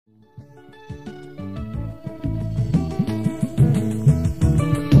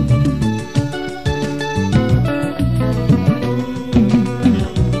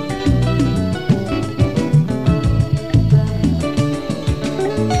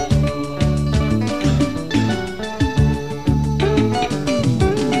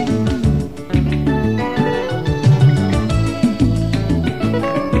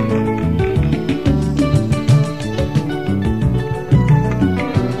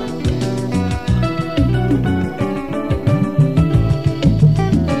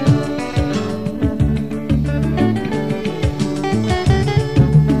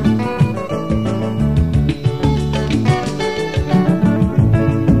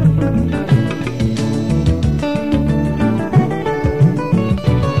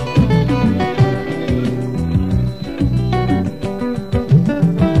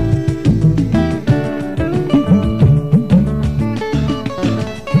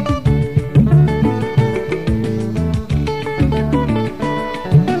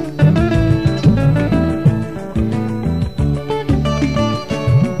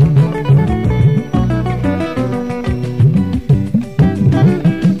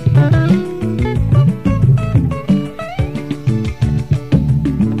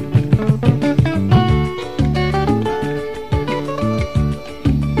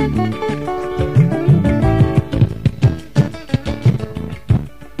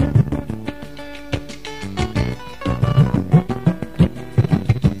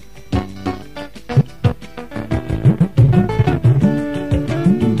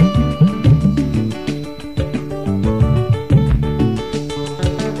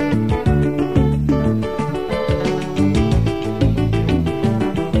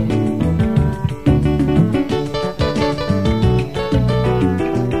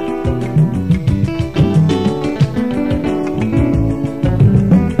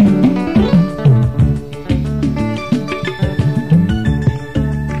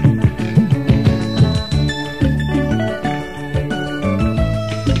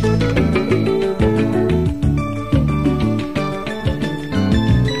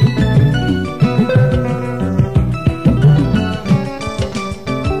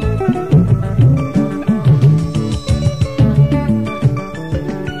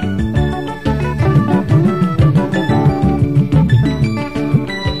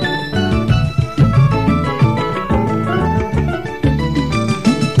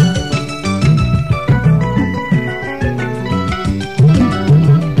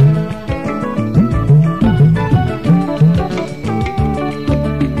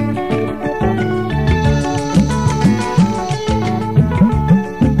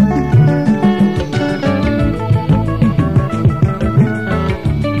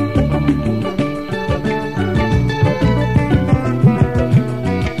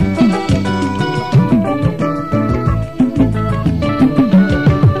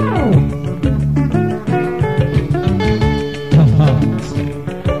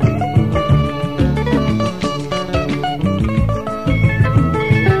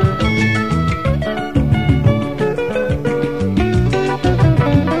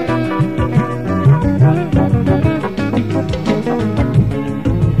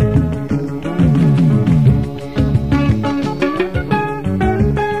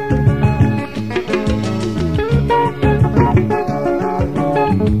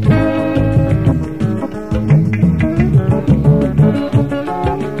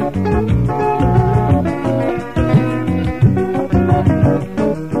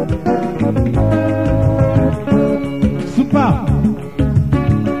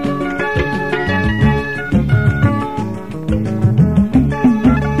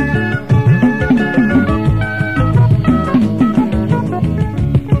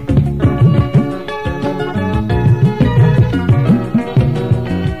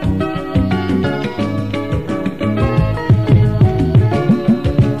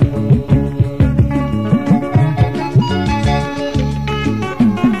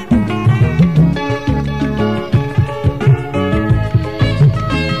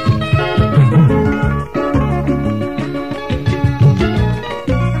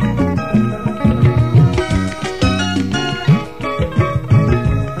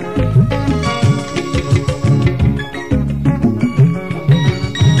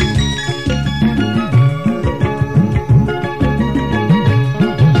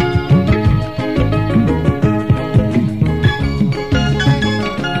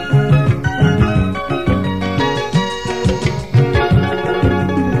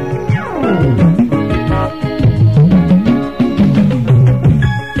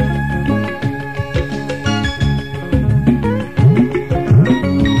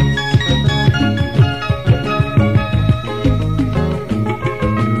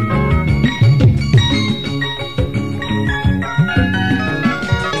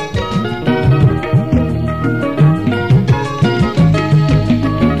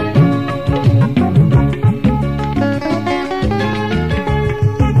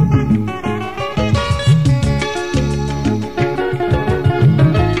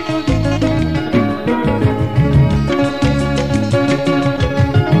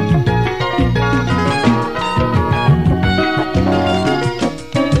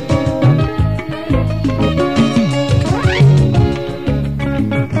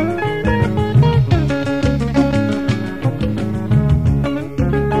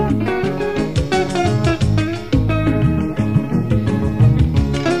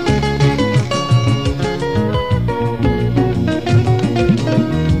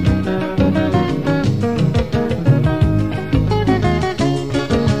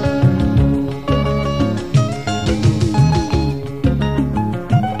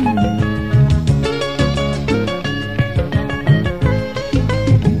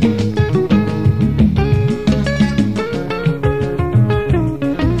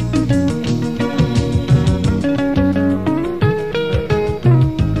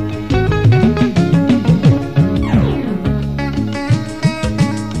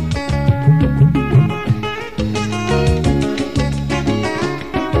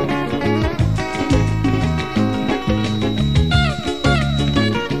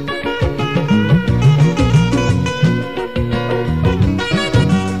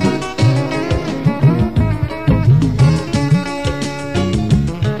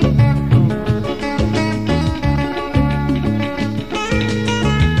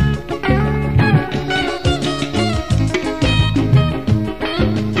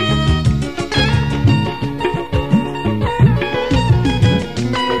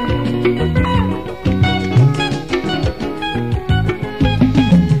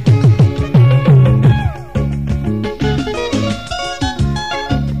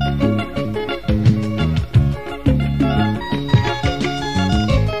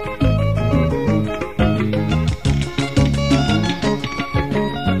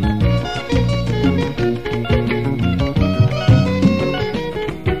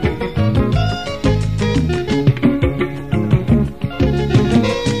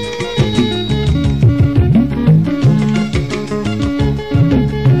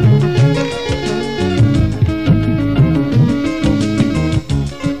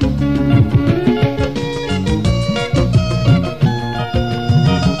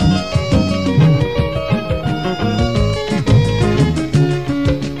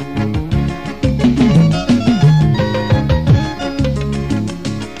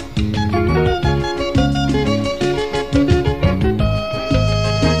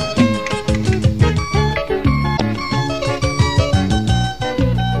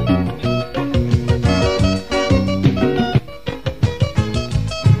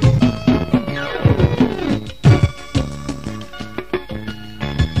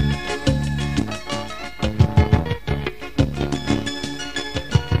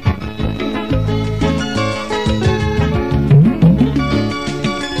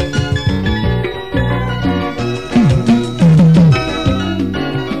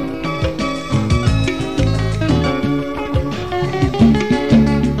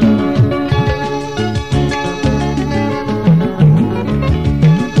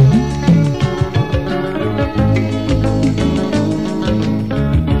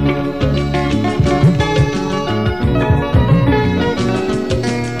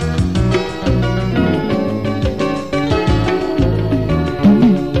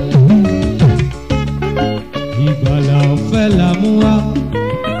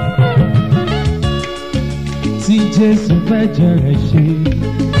Jésù fẹ̀jẹ̀ rẹ̀ ṣe.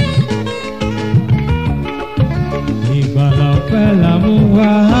 Ìgbàlà ọ̀fẹ́ là mú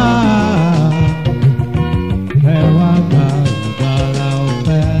wá. Ẹ wá gba ìgbàlà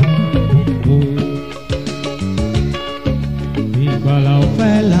ọ̀fẹ́ o. Ìgbàlà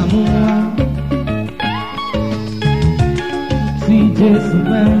ọ̀fẹ́ là mú wá. Tí Jésù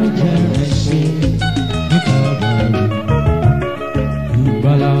fẹ̀jẹ̀ rẹ̀ ṣe.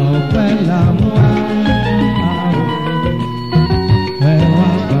 Ìgbàlà ọ̀fẹ́ là mú wá.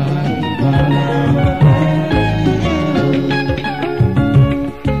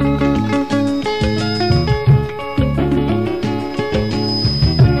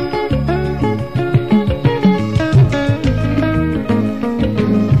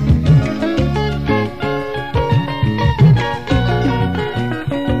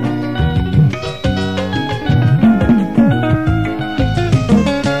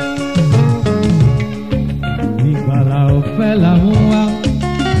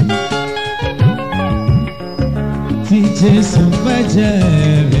 Jésù fẹ̀jẹ̀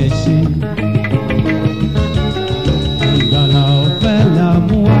rẹ̀ ṣe. Ìgbàlà ọ̀fẹ́ là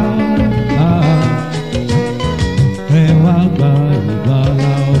mú wá. Ẹ wá gba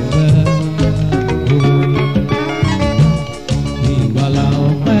ìgbàlà ọ̀fẹ́ o. Ìgbàlà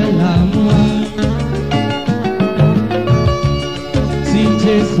ọ̀fẹ́ là mú wá. Tí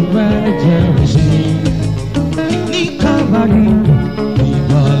Jésù fẹ̀jẹ̀ rẹ̀ ṣe. Ní Kábàárì.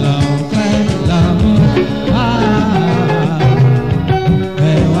 Ìgbàlà ọ̀fẹ́ là mú wá.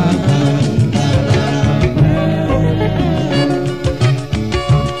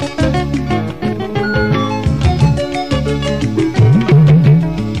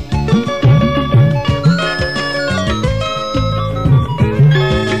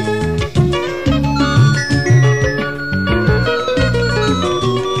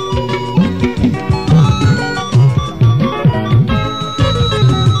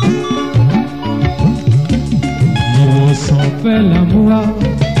 Ọ̀fẹ́ là mú wá.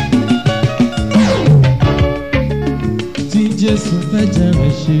 Tí Jésù fẹ̀jẹ̀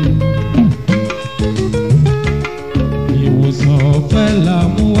rẹ̀ ṣe. Ìwòsàn ọ̀fẹ́ là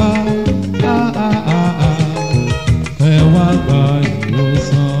mú wá. Ẹ wá gba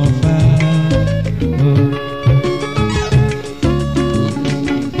ìwòsàn ọ̀fẹ́.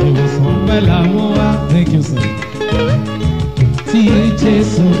 Ìwòsàn ọ̀fẹ́ là mú wá. Thank you, sir. Tí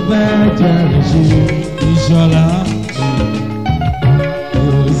Jésù fẹ̀jẹ̀ rẹ̀ ṣe. Ìṣọ̀lá.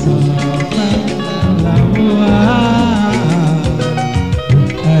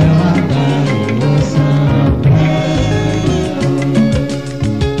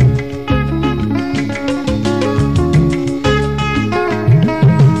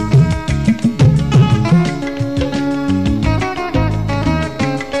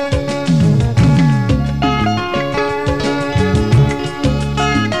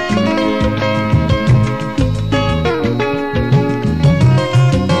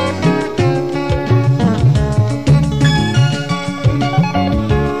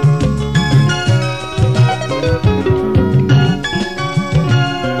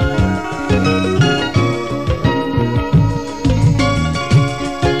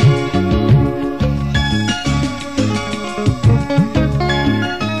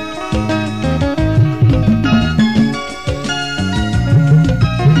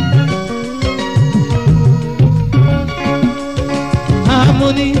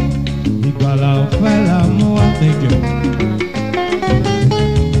 Ìgbàlà ọ̀fẹ́ là mú wá. Thank you.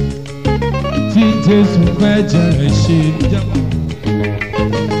 Tí Jésù fẹ̀jẹ̀ rẹ̀ ṣe.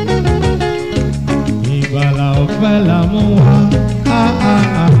 Ìgbàlà ọ̀fẹ́ là mú wá.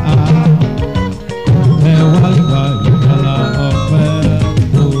 Ẹ wá gba ìgbàlà ọ̀fẹ́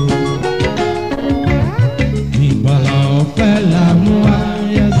o. Ìgbàlà ọ̀fẹ́ là mú wá.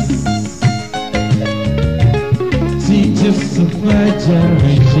 Yes. Tí Jésù fẹ̀jẹ̀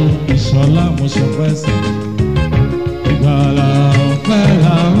rẹ̀ ṣe. Ìṣọ̀lá mo ṣe fẹ́ sí. Ìgbàlà ọ̀fẹ́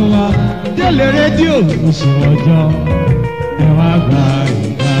là mú wá. Délé rédíò oṣù ọjọ́. Ẹ wá gba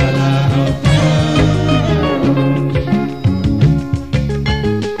ìgbàlà ọ̀fẹ́.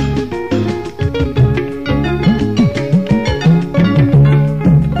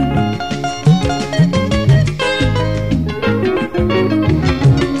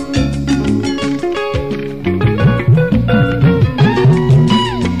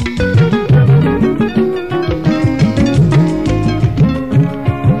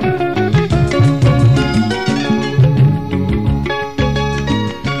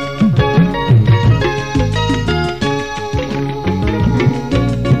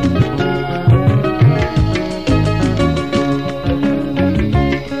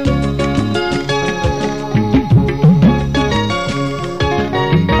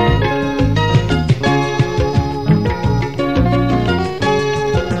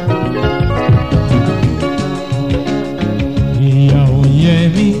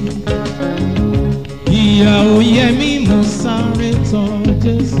 tọ́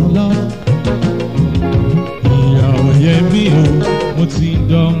Jésù lọ. Ìyà ò yẹ mí o, mo ti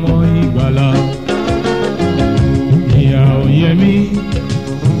dọmọ ìgbàlà. Ìyà ò yẹ mí,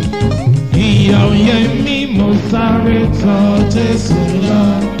 ìyà ò yẹ mí, mo sáré tọ́ Jésù lọ.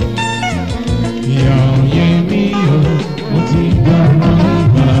 Ìyà ò yẹ mí o, mo ti dọmọ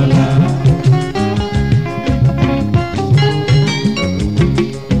ìgbàlà.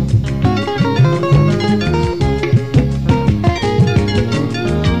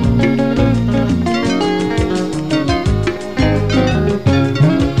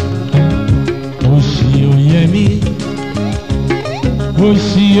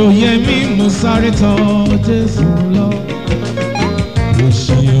 Òṣì ò yẹ mí, mo sáré tọ̀ Jésù lọ.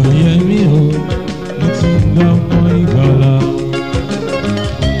 Òṣì ò yẹ mí o, mo ti dọmọ ìgbàlà.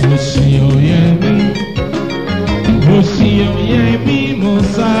 Òṣì ò yẹ mí, òṣì ò yẹ mí, mo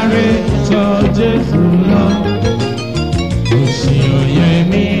sáré tọ̀ Jésù lọ. Òṣì ò yẹ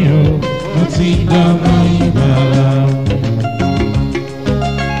mí o, mo ti dọmọ ìgbàlà.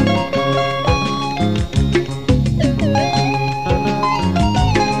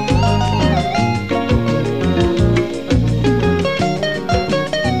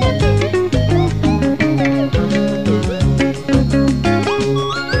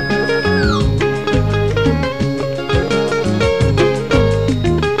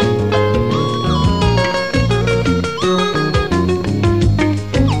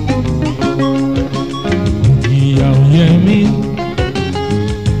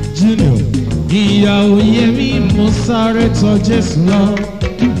 Ìyà ò yẹ mí, mo sáré tọ̀ Jésù lọ.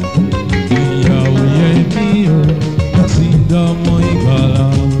 Ìyà ò yẹ mí o, mo ti dọmọ ìgbàlà.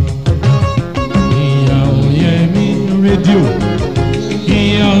 Ìyà ò yẹ mí, rédíò.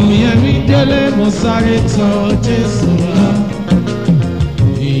 Ìyà ò yẹ mí, délé, mo sáré tọ̀ Jésù lọ.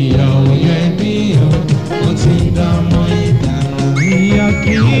 Ìyà ò yẹ mí o, mo ti dọmọ ìgbàlà. Ìyà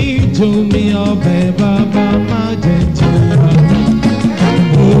kì í jó mi ọbẹ̀, bàbá má jẹ́ jìyà.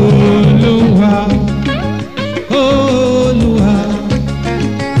 Olúwa, Olúwa,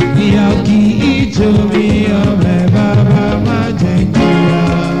 ìyà kì í jó mi ọbẹ̀, bàbá má jẹ́ jìyà.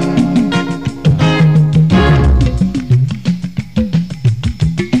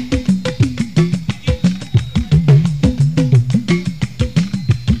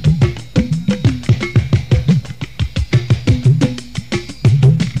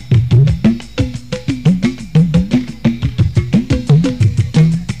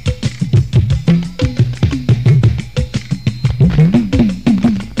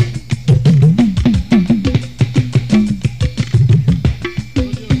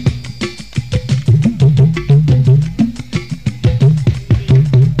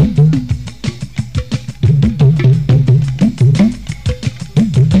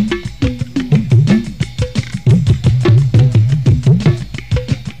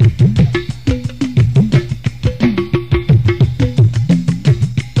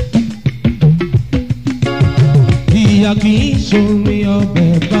 Ìyà kì í ṣomi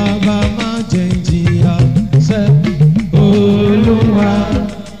ọbẹ̀, bàbá má jẹ́ jìyà. Ṣé Olúwa,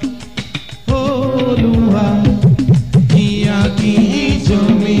 Olúwa, ìyà kì í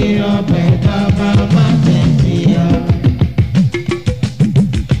ṣomi ọbẹ̀, bàbá má jẹ́ jìyà.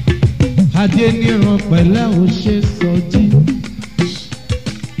 Adéníran pẹ̀lẹ́ ò ṣe sọjí.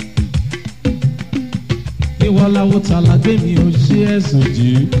 Ìwọ láwo tàlágbé mi ò ṣe ẹ̀sùn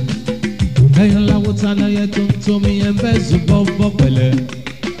jì. Ẹyin láwo tàláyẹ tó ń tómi ẹ̀ ń bẹ́ zùbọ́ bọ́ pẹ̀lẹ́.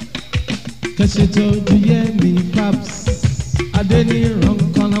 Kẹ̀sì tó ju yẹ mi paps. Adéníran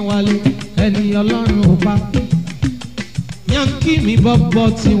kọ́nà wálé ẹni ọlọ́run ò bá. Yankí mi bọ́bọ́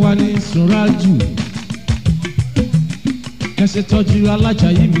ti wà ní Sùnrájù. Kẹ̀sì tọ́jú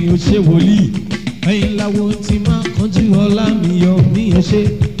alájàyí mi ò ṣe wòlíì. Ẹyin láwo ti máa kánjú ọlá mi yọ mí ò ṣe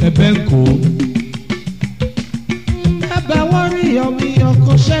ẹ̀bẹ̀ ń kó. Ẹ̀bẹ̀ wọ́n rí ọmọ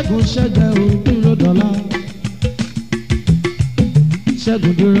ọkọ̀ Ṣẹ́gun ṣẹ́gẹ̀ ò dúró dọ́là.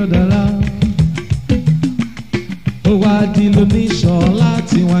 Ṣẹ́gun dúró dọ́là. Ó wá di lóníṣọ́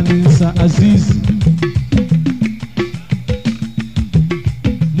láti wà ní Sa Aziz.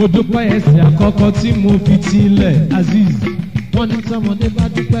 Mo dúpẹ́ ẹsẹ̀ àkọ́kọ́ tí mo fi tilẹ̀ Aziz. Wọ́n ní tọmọdé bá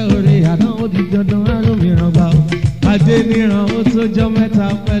dúpẹ́ oore àná ó di dandan arúmìíràn gbà. Adéníran ó tó jọ mẹ́ta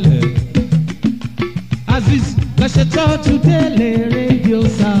pẹ̀lẹ́. Aziz lẹ́sẹ̀ tọ́jú délé rédíò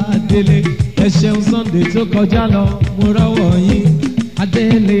Sàdélé. Ẹ ṣeun Sunday tó kọjá lọ mo rọ́wọ́ yín.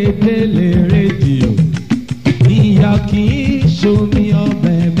 Adélé délé rédíò. Ìyà kì í ṣomi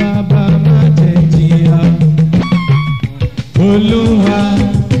ọbẹ̀, bàbá má jẹ́ jìyà. Olúwa,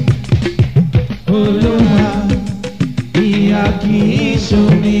 Olúwa, ìyà kì í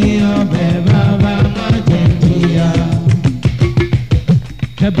ṣomi ọbẹ̀, bàbá má jẹ́ jìyà.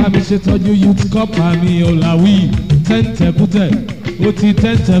 ẹ bá mi ṣètọ́jú youth kọ́pà mi ọ̀làwí tẹ́ǹtẹ̀kútẹ̀ ó ti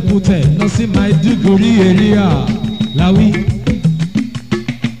tẹ́ǹtẹ̀kútẹ̀ lọ sí Maiduguri area làwí.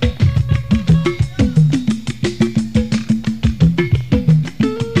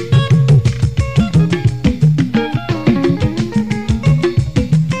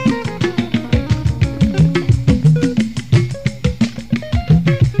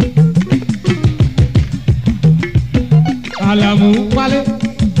 Alamu wálé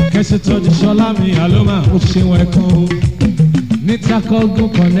kẹsì tọ́jú sọlá mi àlọ́mà ó ṣe wọn ẹ̀kan o níta kọ́gùn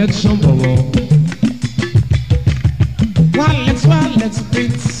connection bọ̀wọ̀. Walex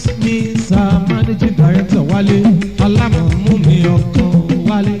Prince mi sa managing director wálé alámọ̀ mú mi ọkàn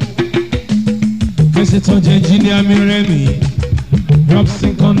wálé. kẹsì tọ́jú engineer mi rẹ́mi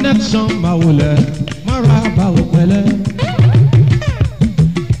Robson connection máa wọlé mọ́ra báwo pẹ̀lẹ́.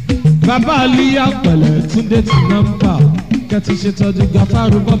 Bàbá Aliya pẹ̀lẹ́ Túndé ti nọ́mbà kẹ́tù ṣètọ́jú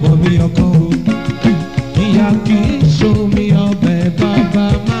Gafaru bọ̀bọ̀ mi ọkàn o. Ìyá kì í ṣomi ọbẹ̀ bàbá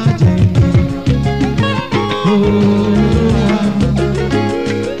má jẹ mi.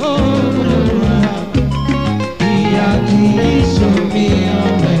 Ìyá kì í ṣomi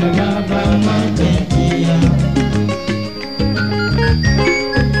ọbẹ̀ bàbá má jẹ kíá.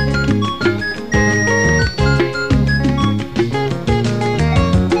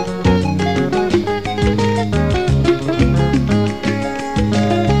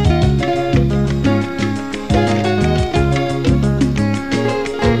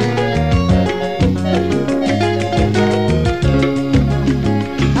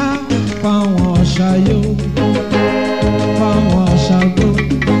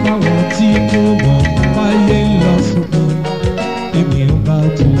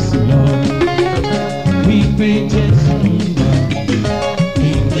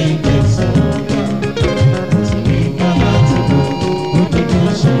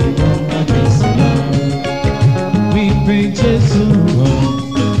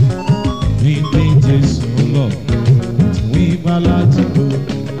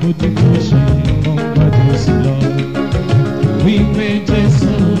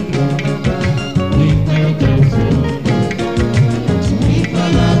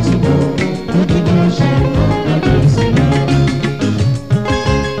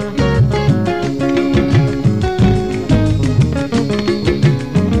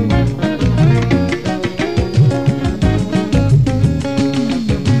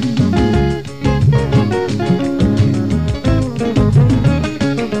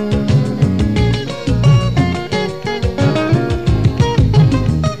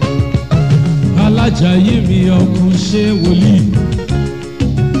 Ajayi mi ọkùn ṣe wòlíì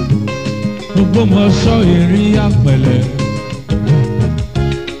Ògbómọ̀ṣọ́ ìrìn àpẹ̀lẹ̀.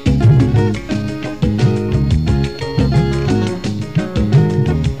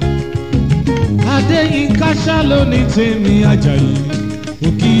 Adéyínká ṣá ló ní tèmi Ajayi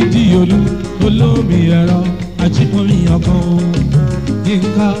Ògidì olú olómi ẹ̀rọ Ajímọ̀mí ọkàn o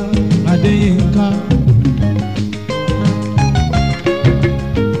Yínká Adéyínká.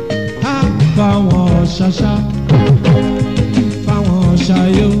 Fáwọn ṣaṣá fáwọn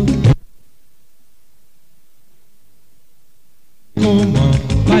ṣayó kó mọ̀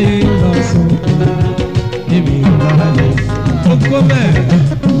láyé lọ sókè níbi ìbálẹ̀ gbogbo bẹ́ẹ̀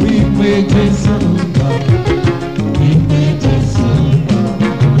wípé Jésù ń bọ̀ wípé Jésù ń bọ̀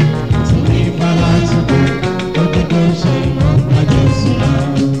torí bàlá ti dé lọ́dún ṣe ìmọ̀ bá Jésù lọ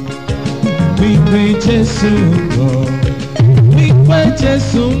wípé Jésù ń bọ̀. Wípé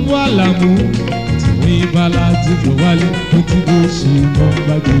Jésù ń wá làmú tí ìbálá ti bò wálé ó ti bó ṣe mọ́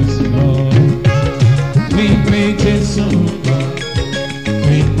bá Jésù lọ. Wípé Jésù ń bọ̀,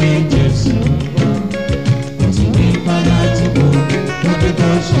 wípé Jésù ń bọ̀ tí ìbálá ti bò ó ti bó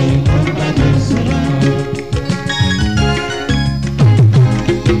ṣe mọ́ bá Jésù lọ.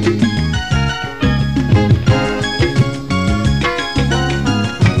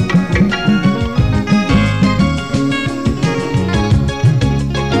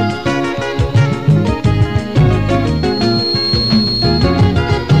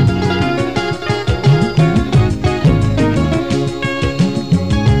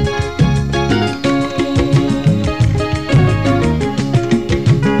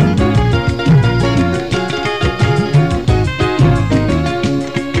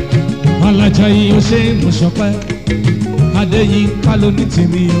 Ajayi ó ṣe mo ṣọpẹ́ Adéyínká ló ní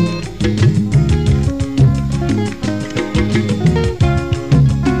tèmi o.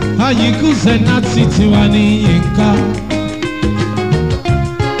 Àyíkú Zenati tiwa ní Yínká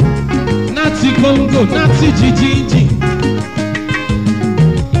Nati Congo Nati Jijiji.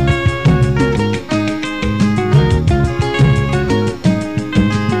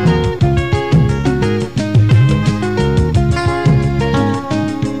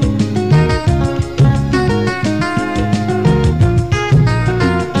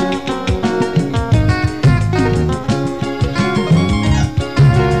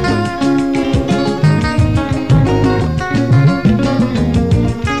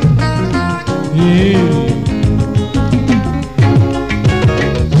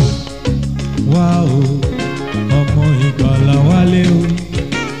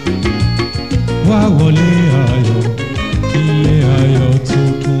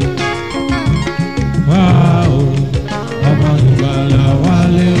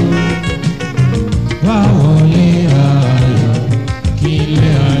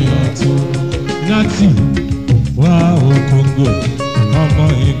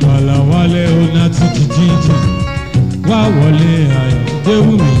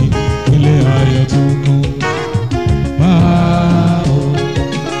 ewu mi ilé ayọ̀ tó kún. Wá o,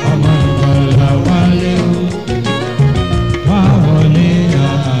 ọmọ ìgbàlà wálé o, wá wọlé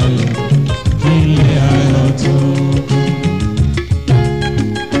ayọ̀ ilé ayọ̀ tó kún.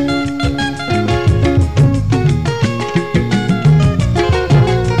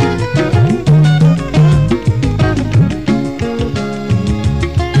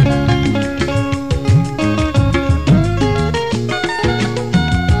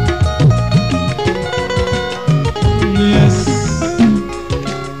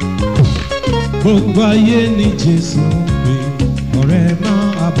 Gbogbo ayé ni Jésù pé ọ̀rẹ́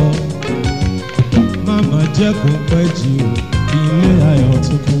máa bọ̀, máma jẹ́ kó pẹ́ jù ilé ayọ̀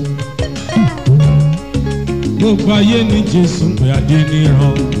tó kù. Gbogbo ayé ni Jésù pé adé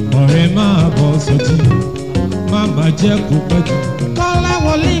níran, ọ̀rẹ́ máa bọ̀ sọ́jí, máma jẹ́ kó pẹ́ jù. Kọ́lá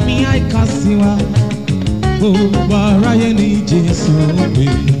wọlé mi àìkà sí wa. Gbogbo aráyé ni Jésù pé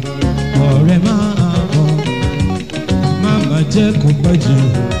ọ̀rẹ́ máa bọ̀, máma jẹ́ kó pẹ́ jù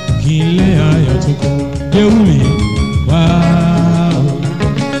ilé ayọ̀ tó kún. Ewu mi wá o,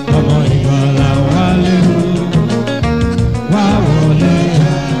 ọmọ ìgbàlà wálé o, wá wọlé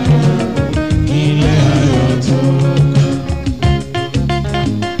ilé ayọ̀ tó kún.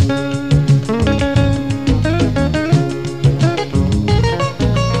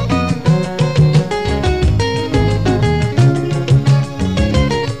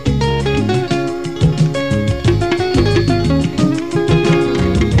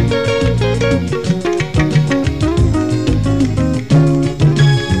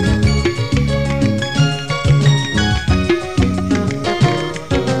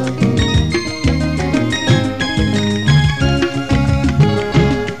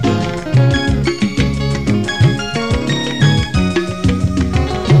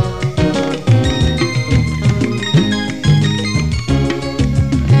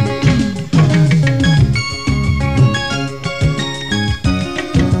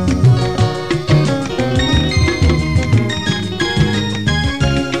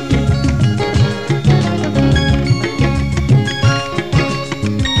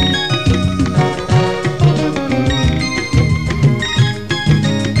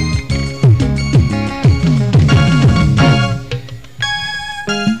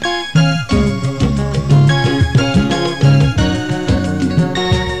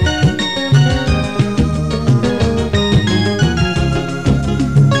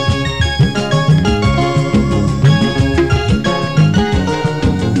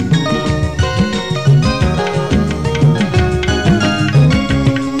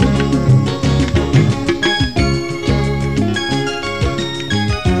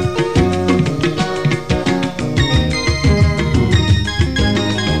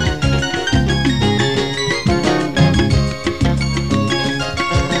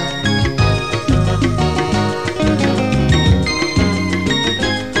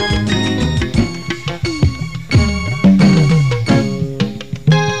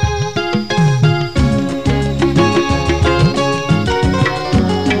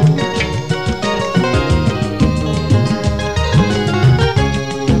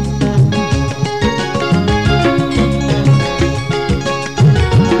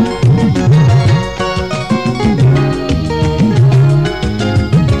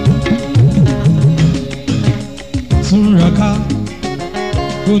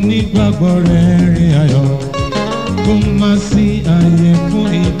 Onígbàgbọ́ rẹ̀ rìn ayọ̀, kó má sí ààyè fún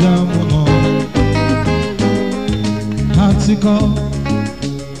ìdààmú mọ́. A ti kọ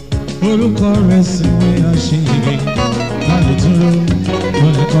orúkọ rẹ̀ síwé àṣeyìrì, a lè dúró, ó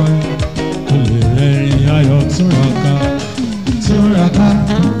lè kọrin, ó lè rẹ́rìn ayọ̀ túraká, túraká.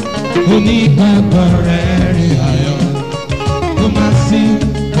 Onígbàgbọ́ rẹ̀ rìn ayọ̀, kó má sí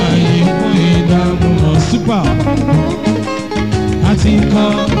ààyè fún ìdààmú mọ́. Super. Àti kọ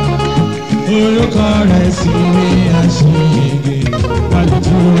orúkọ rẹ̀ síwé àṣeyege, wálé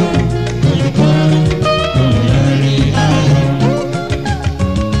dúró, olùkọ́ olùrẹ́rìn ayọ̀.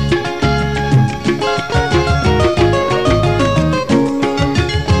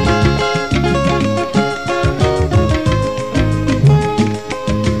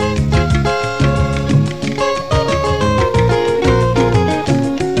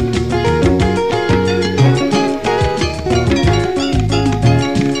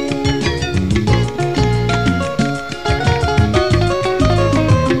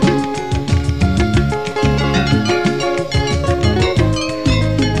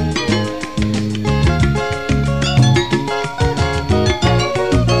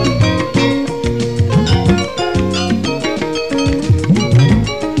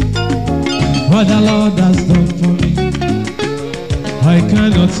 I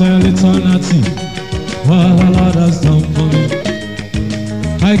cannot tell eternity what the Lord has done for me.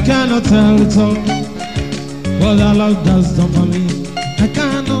 I cannot tell it all what the Lord has done for me. I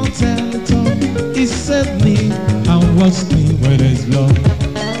cannot tell it all. He saved me and washed me with His blood.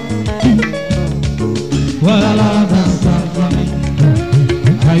 What the Lord has done for me,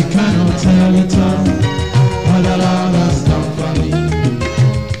 I cannot tell it all. What the Lord has done for me,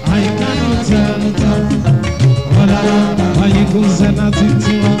 I cannot tell it all. What the Lord, why you go send a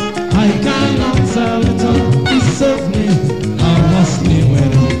titi? I cannot tell it all. He saved me and washed me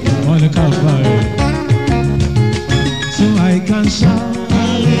with on the Calvary. So I can shout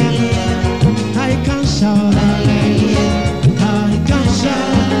hallelujah, I can shout hallelujah, I can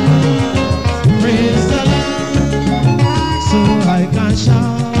shout praise the Lord. So I can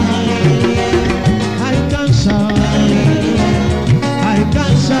shout hallelujah, I can shout hallelujah, I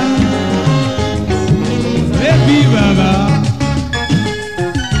can shout baby Baba.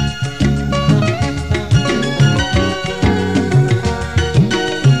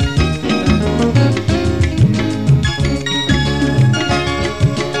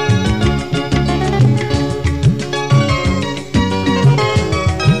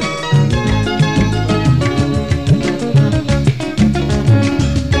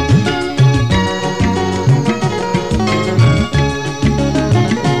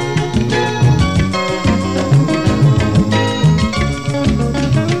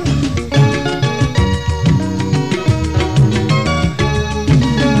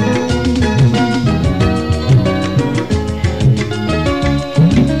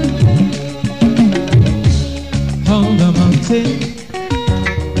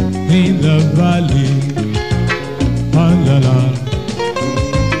 In the valley, on the land.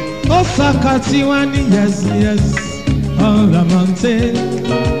 Osaka, Tiwani, yes, yes, on the mountain.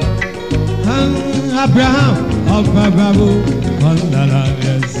 And Abraham, of Babu, on the land,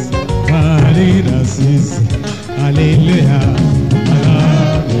 yes. Hallelujah, hallelujah,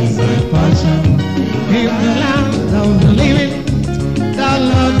 Allah is my passion. In the land of the living, the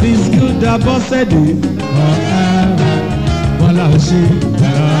Lord is good, the boss said it forever. Well, I'll see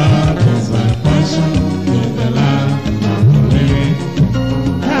the Lord is my passion in the land of the living.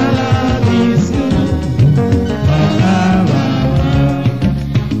 The Lord is good forever.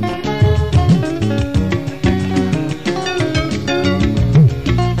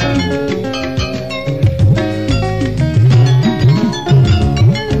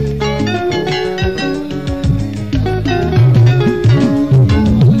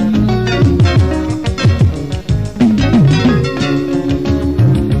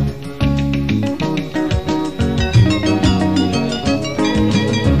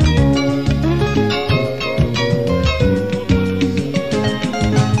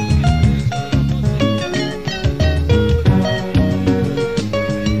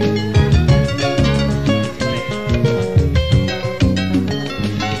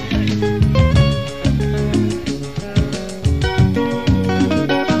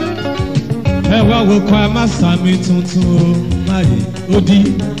 Wo kwa masami tuntun maye odi.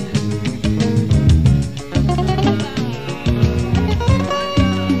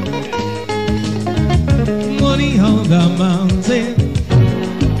 Money on the mountain,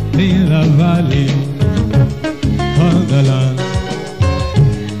 in the valley, on the land.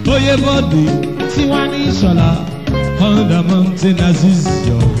 Oye body, Tiwani Shola, on the mountain as is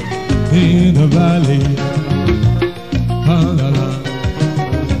your, in the valley, on the land.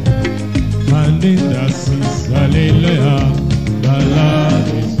 And in the seas, hallelujah, the Lord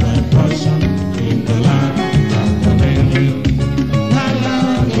is my portion in the land of the living. The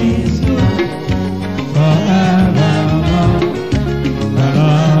Lord is good forevermore. The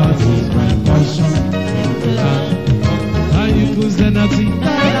Lord is my portion in the land. And you could say nothing. The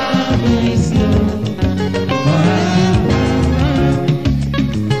Lord is good forevermore.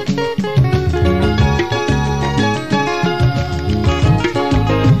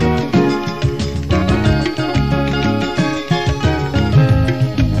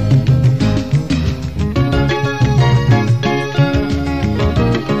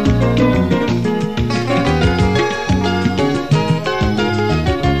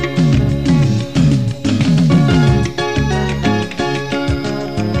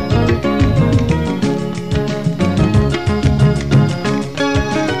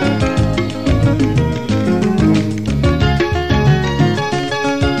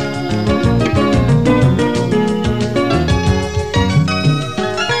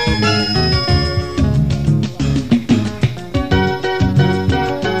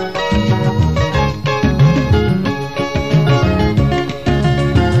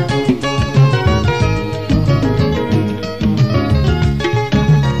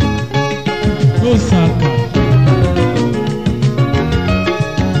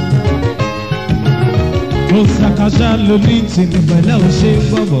 Osaka ṣáàlù ní tìmí pẹ̀lẹ́ ò ṣe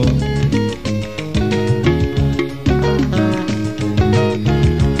gbọ́bọ̀.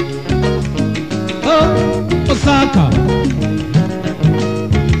 Osaka.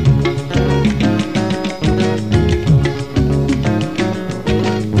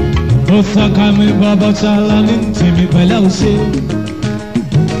 Osaka mi bàbá ṣáàlù ní tìmí pẹ̀lẹ́ ò ṣe.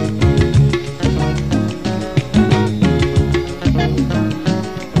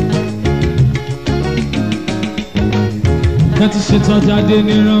 Láti ṣètò jáde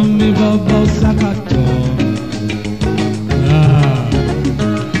níran mi bàbá Osaka tọ̀.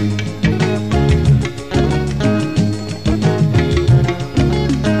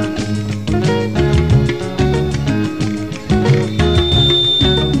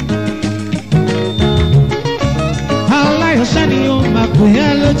 Aláyọ̀ṣẹ́ ni ó máa pè é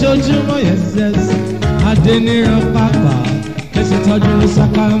lójoojúmọ́ yẹ̀sẹ̀s. Adé níran pápá, kẹsì tọ́jú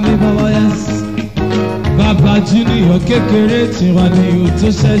Osaka mi bàbá yẹs. Bàbá Junior kékeré tí wà ní o tó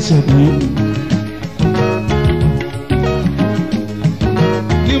ṣẹ̀ṣẹ̀ dé.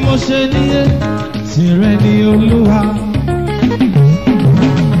 Bí mo ṣe níyé, tìrẹ ni Olúwa.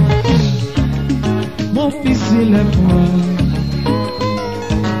 Mo fi sílẹ̀ fún ọ.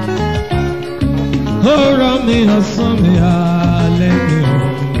 Ó rọ̀ mí ọ̀sán mi alẹ́ mi o.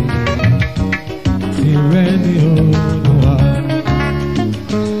 Tìrẹ ni Olúwa.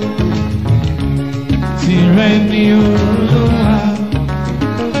 Tìrẹ ni Olúwa.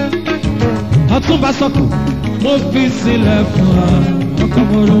 Ọ̀túnba sọ̀kù, mo fi sílẹ̀ fún ọ. Ọkọ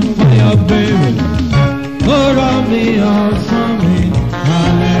mo ló fọyọ́ béèrè. Ó rọ̀ mí ọ̀sán mi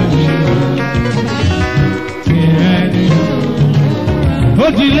alẹ́ mi o. Tìrẹ ni Olúwa.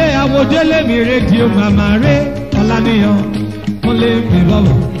 Òdìlé àwòdélé mi rédíò màmá ré ọ̀làníyàn mo lè mi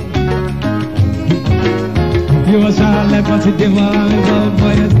bọ̀bọ̀. Bí wọ́n ṣàlẹ̀ kan ti dé wá mi bọ̀bọ̀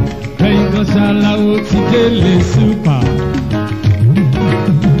yẹn. Ẹ̀yin kan ṣàlàwò ti délé súpà.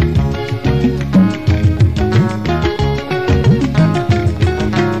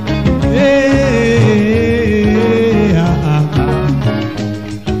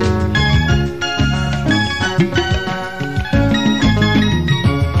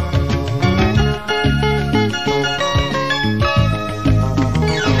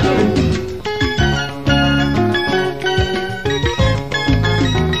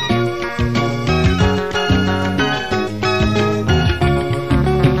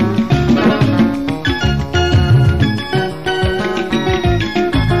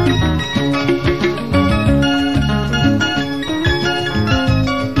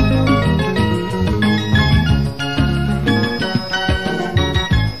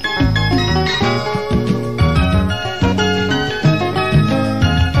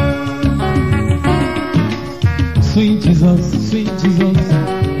 Sweet Jesus,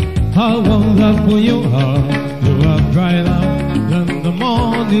 how wonderful you are. You are brighter than the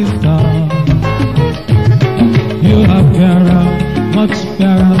morning star. You are fairer, much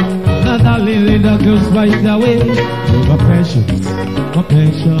fairer than the lily that goes right away. You are precious, more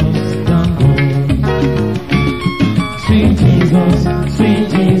precious than gold. Sweet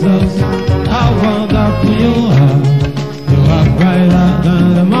Jesus, how wonderful you are. You are brighter than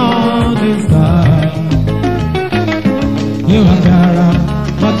the morning star. You are better,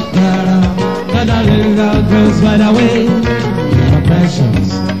 much better than a little that goes right away. You are precious,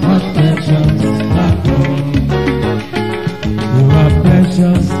 much precious than gold. You are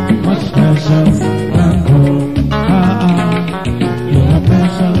precious, much precious than gold. You are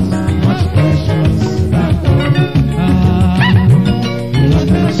precious, much precious than gold. You are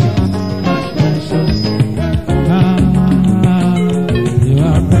precious, much precious. You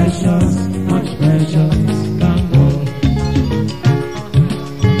are precious, much precious than gold.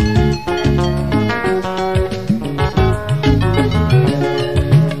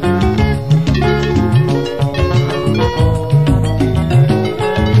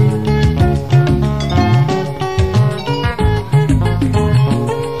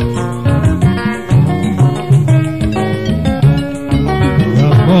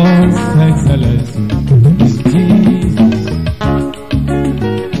 Excellency is Jesus.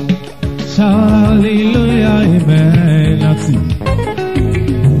 Hallelujah, amen. That's it.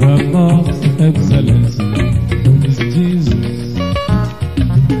 The most excellency is Jesus.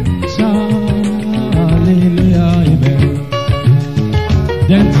 Hallelujah, amen.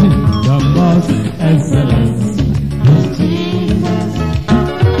 That's it. The most excellency is Jesus.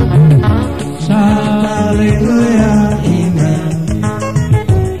 Hallelujah, amen.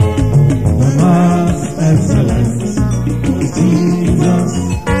 Excellence is Jesus.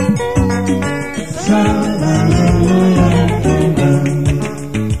 Hallelujah, amen.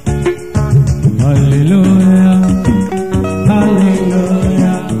 Hallelujah.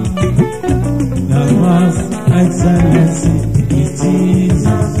 nights and